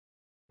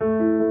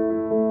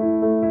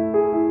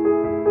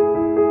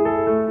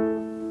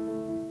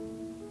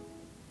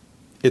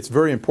It's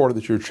very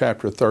important that your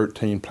Chapter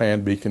 13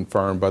 plan be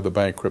confirmed by the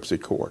bankruptcy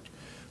court.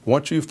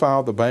 Once you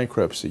file the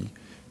bankruptcy,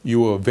 you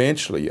will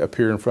eventually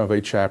appear in front of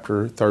a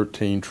Chapter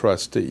 13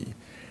 trustee.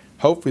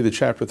 Hopefully the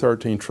Chapter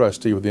 13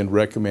 trustee will then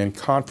recommend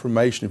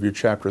confirmation of your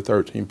Chapter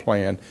 13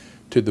 plan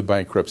to the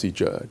bankruptcy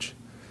judge.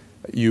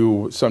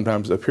 You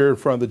sometimes appear in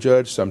front of the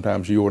judge,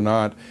 sometimes you will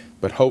not,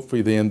 but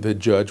hopefully then the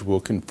judge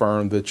will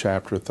confirm the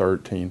Chapter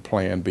 13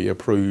 plan be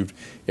approved,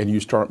 and you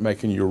start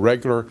making your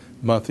regular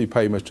monthly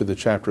payments to the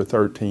Chapter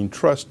 13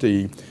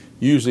 trustee,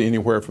 usually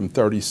anywhere from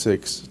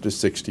 36 to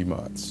 60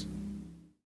 months.